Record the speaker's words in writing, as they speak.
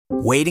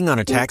Waiting on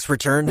a tax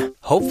return?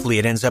 Hopefully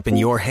it ends up in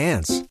your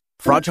hands.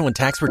 Fraudulent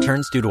tax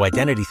returns due to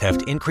identity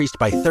theft increased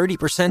by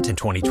 30% in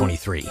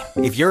 2023.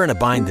 If you're in a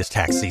bind this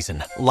tax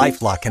season,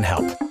 LifeLock can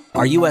help.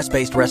 Our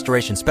U.S.-based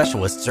restoration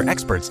specialists are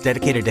experts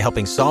dedicated to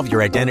helping solve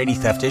your identity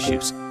theft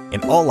issues.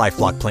 And all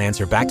LifeLock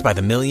plans are backed by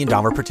the $1 Million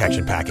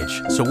Protection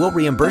Package. So we'll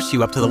reimburse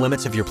you up to the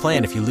limits of your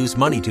plan if you lose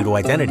money due to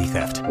identity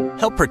theft.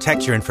 Help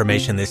protect your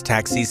information this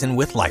tax season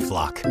with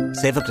LifeLock.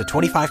 Save up to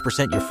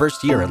 25% your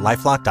first year at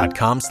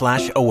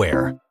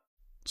LifeLock.com/aware.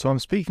 So I'm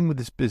speaking with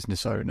this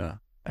business owner,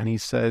 and he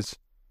says,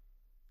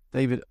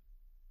 David,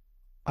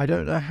 I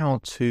don't know how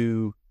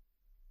to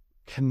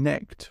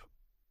connect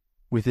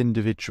with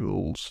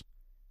individuals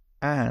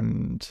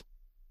and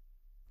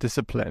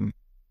discipline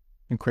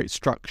and create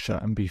structure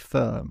and be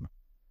firm.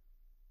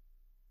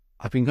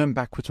 I've been going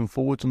backwards and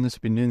forwards on this.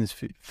 I've been doing this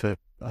for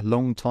a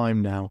long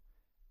time now.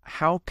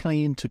 How can I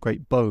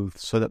integrate both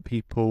so that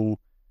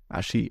people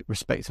actually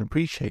respect and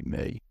appreciate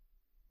me,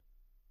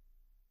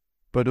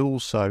 but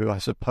also, I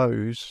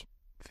suppose,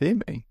 fear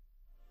me?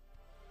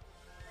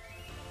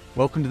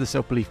 Welcome to the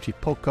Self-Belief Chief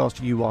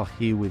podcast. You are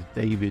here with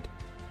David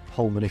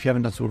Holman. If you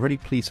haven't done so already,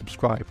 please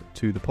subscribe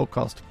to the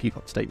podcast to keep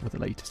up to date with the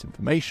latest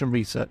information,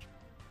 research,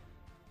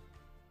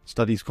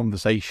 studies,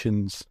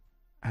 conversations,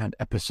 and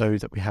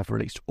episodes that we have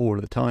released all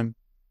of the time.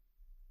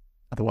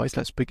 Otherwise,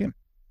 let's begin.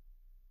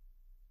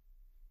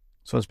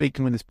 So I'm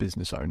speaking with this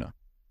business owner,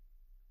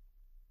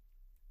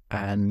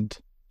 and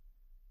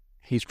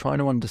he's trying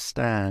to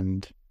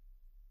understand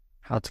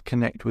how to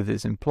connect with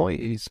his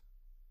employees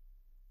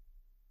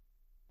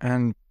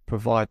and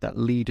provide that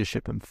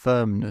leadership and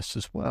firmness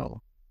as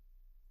well.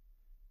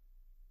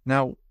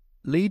 Now,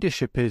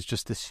 leadership is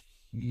just this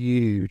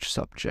huge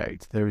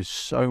subject. There is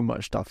so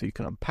much stuff you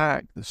can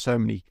unpack. There's so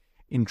many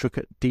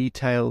intricate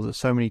details. There's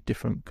so many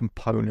different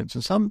components.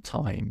 And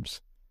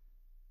sometimes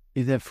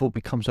it therefore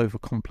becomes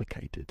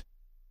overcomplicated.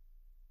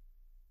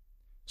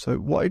 So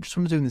what I just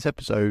want to do in this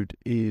episode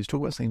is talk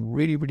about something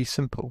really, really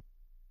simple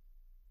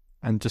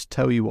and just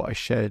tell you what I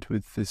shared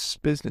with this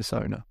business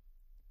owner.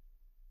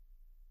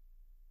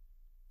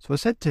 So I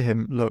said to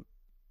him, look,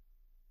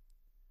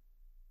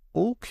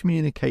 all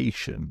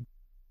communication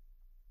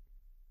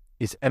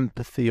is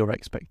empathy or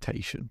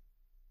expectation,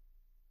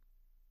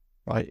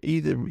 right?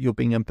 Either you're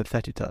being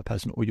empathetic to that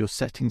person or you're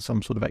setting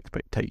some sort of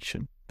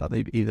expectation that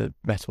they've either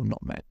met or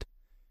not met.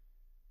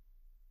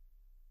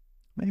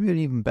 Maybe an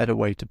even better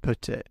way to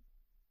put it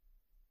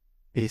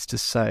is to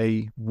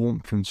say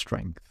warmth and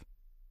strength.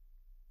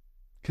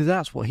 Because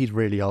that's what he's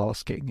really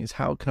asking, is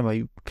how can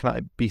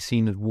I be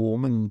seen as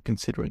warm and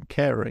considerate and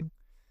caring?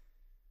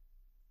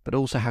 But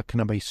also, how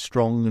can I be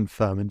strong and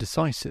firm and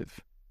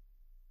decisive?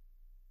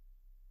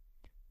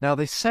 Now,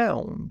 they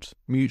sound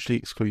mutually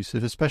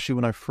exclusive, especially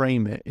when I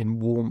frame it in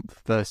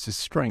warmth versus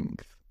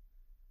strength.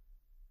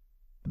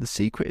 But the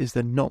secret is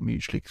they're not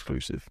mutually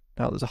exclusive.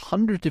 Now, there's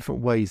 100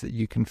 different ways that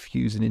you can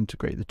fuse and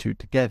integrate the two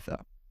together.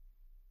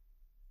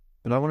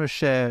 But I want to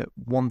share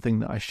one thing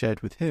that I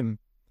shared with him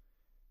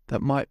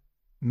that might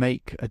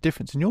make a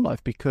difference in your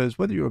life, because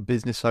whether you're a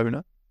business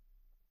owner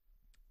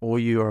or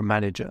you're a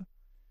manager,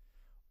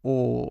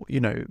 or,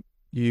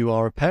 you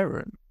are a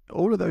parent,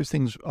 all of those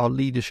things are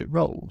leadership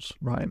roles,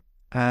 right?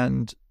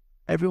 And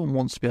everyone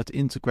wants to be able to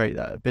integrate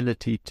that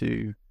ability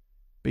to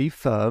be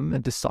firm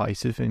and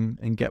decisive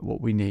and get what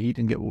we need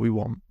and get what we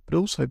want, but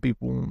also be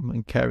warm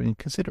and caring and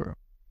considerate.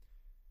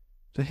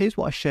 So here's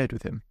what I shared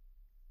with him.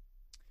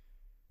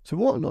 So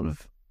what a lot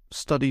of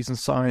studies and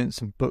science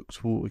and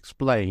books will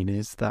explain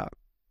is that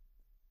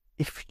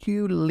if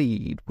you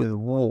lead with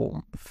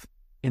warmth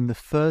in the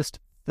first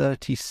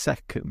 30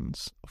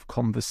 seconds of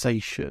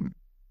conversation,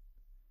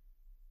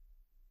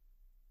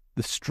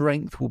 the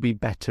strength will be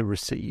better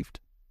received.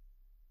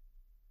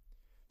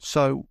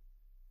 So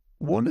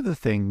one of the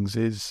things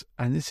is,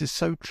 and this is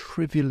so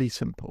trivially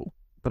simple,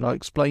 but I'll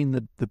explain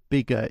the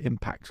bigger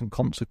impacts and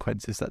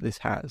consequences that this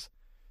has.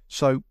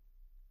 So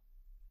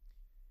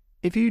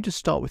if you just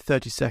start with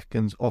 30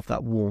 seconds of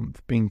that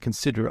warmth, being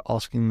considerate,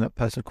 asking that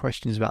person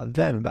questions about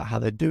them, about how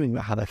they're doing,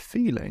 about how they're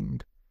feeling,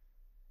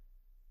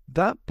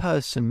 that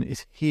person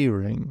is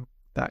hearing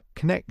that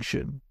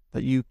connection,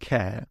 that you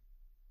care.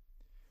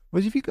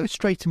 Whereas if you go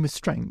straight in with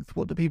strength,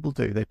 what do people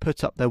do? They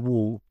put up their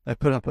wall, they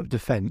put up a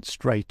defence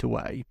straight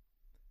away,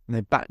 and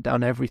they back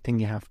down everything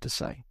you have to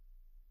say.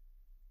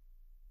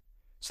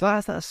 So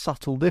that's that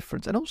subtle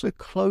difference. And also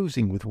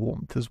closing with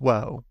warmth as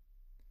well.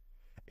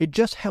 It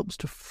just helps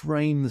to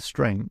frame the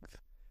strength.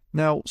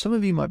 Now, some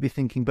of you might be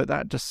thinking, but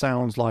that just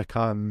sounds like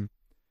I'm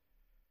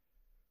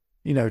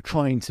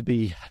trying to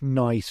be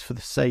nice for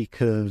the sake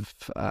of,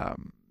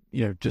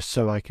 just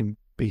so I can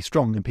be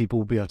strong and people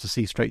will be able to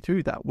see straight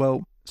through that.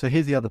 Well, so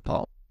here's the other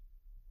part.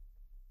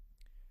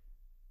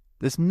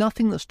 There's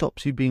nothing that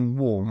stops you being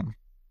warm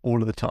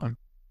all of the time,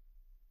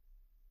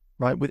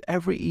 right? With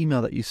every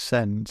email that you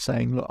send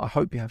saying, look, I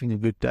hope you're having a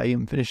good day,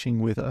 and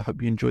finishing with, I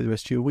hope you enjoy the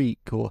rest of your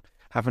week, or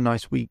have a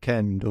nice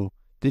weekend, or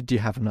did you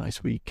have a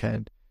nice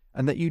weekend?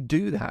 And that you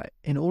do that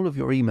in all of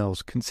your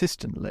emails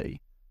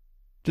consistently,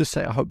 Just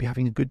say, I hope you're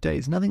having a good day.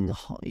 There's nothing,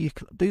 you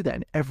can do that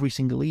in every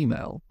single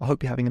email. I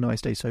hope you're having a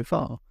nice day so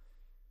far.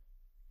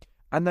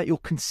 And that you're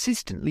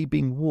consistently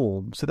being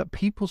warm so that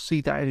people see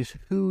that is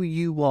who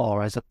you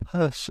are as a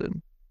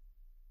person.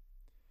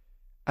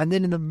 And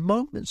then in the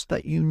moments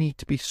that you need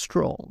to be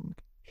strong,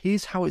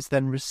 here's how it's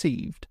then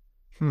received.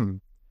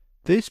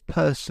 This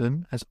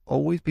person has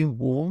always been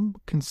warm,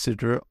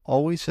 considerate,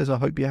 always says, I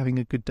hope you're having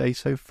a good day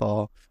so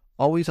far,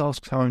 always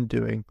asks how I'm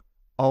doing,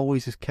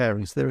 always is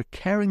caring. So they're a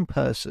caring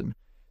person.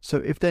 So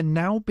if they're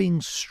now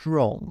being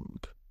strong,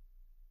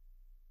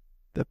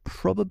 they're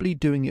probably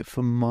doing it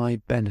for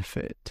my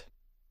benefit.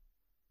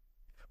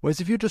 Whereas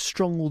if you're just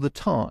strong all the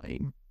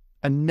time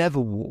and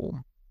never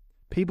warm,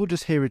 people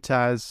just hear it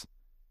as,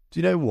 do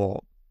you know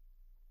what?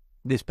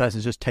 This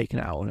person's just taking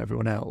it out on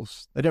everyone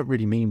else. They don't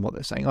really mean what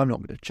they're saying. I'm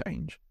not going to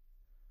change.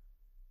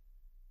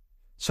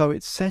 So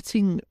it's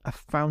setting a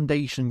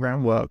foundation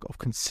groundwork of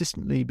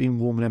consistently being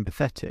warm and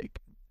empathetic.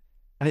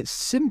 And it's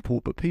simple,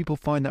 but people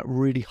find that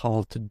really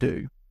hard to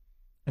do.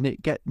 And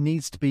it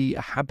needs to be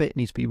a habit, it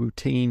needs to be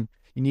routine.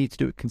 You need to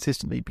do it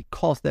consistently,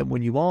 because then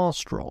when you are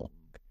strong,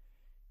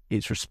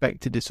 it's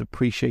respected, it's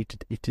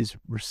appreciated, it is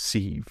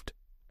received.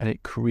 And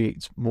it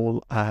creates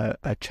more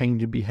a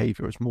change in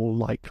behavior. It's more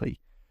likely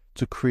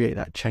to create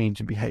that change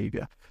in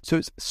behavior. So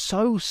it's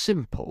so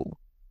simple.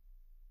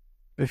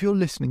 If you're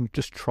listening,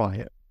 just try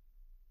it.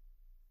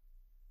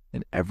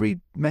 In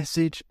every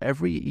message,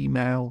 every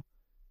email,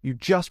 you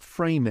just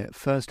frame it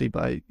firstly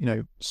by,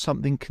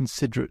 something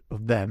considerate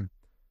of them.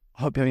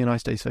 I hope you're having a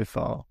nice day so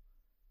far.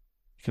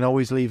 You can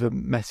always leave a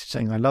message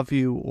saying I love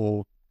you,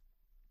 or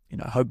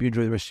I hope you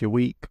enjoy the rest of your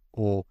week,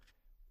 or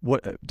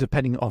what,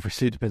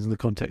 obviously it depends on the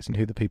context and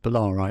who the people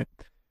are, right?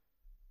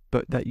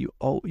 But that you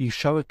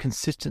show a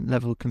consistent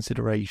level of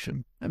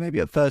consideration. And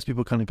maybe at first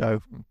people kind of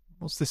go,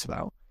 what's this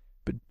about?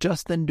 But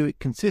just then do it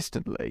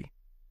consistently.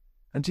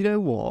 And do you know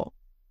what?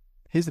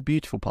 Here's the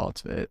beautiful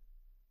part of it.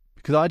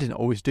 Because I didn't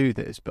always do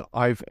this, but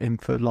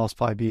for the last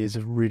 5 years,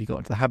 have really got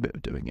into the habit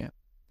of doing it.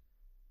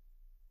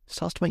 It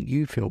starts to make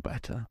you feel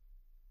better.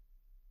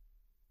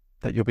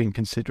 That you're being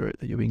considerate,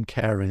 that you're being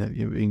caring, that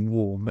you're being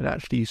warm. And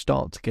actually you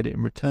start to get it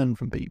in return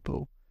from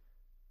people.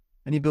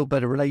 And you build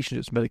better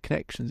relationships, better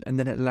connections. And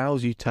then it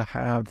allows you to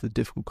have the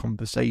difficult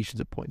conversations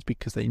at points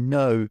because they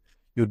know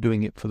you're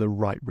doing it for the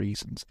right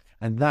reasons.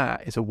 And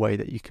that is a way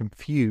that you can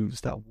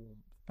fuse that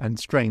warmth and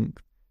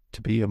strength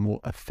to be a more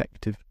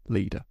effective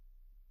leader.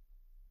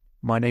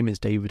 My name is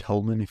David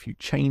Holman. If you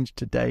change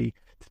today,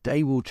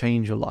 today will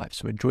change your life.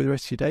 So enjoy the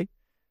rest of your day.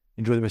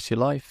 Enjoy the rest of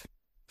your life.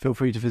 Feel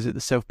free to visit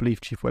the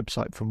Self-Belief Chief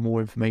website for more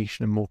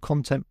information and more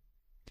content.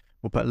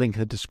 We'll put a link in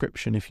the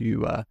description if you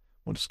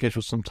want to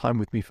schedule some time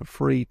with me for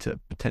free to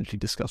potentially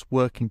discuss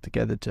working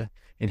together to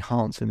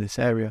enhance in this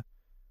area.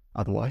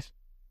 Otherwise,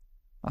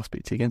 I'll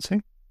speak to you again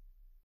soon.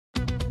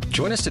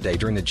 Join us today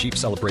during the Jeep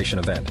Celebration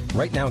event.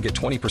 Right now, get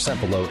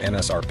 20% below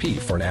MSRP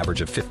for an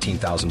average of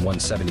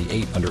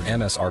 $15,178 under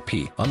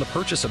MSRP on the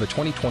purchase of a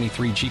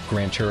 2023 Jeep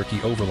Grand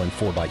Cherokee Overland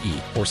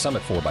 4xE or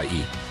Summit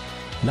 4xE.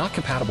 Not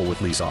compatible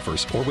with lease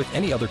offers or with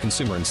any other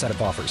consumer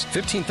incentive offers.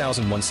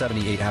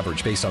 $15,178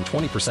 average based on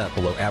 20%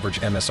 below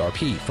average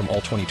MSRP from all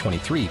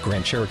 2023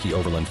 Grand Cherokee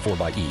Overland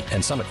 4xE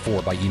and Summit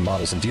 4xE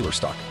models in dealer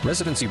stock.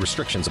 Residency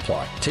restrictions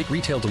apply. Take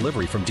retail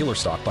delivery from dealer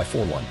stock by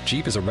 4/1.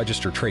 Jeep is a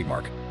registered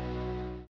trademark.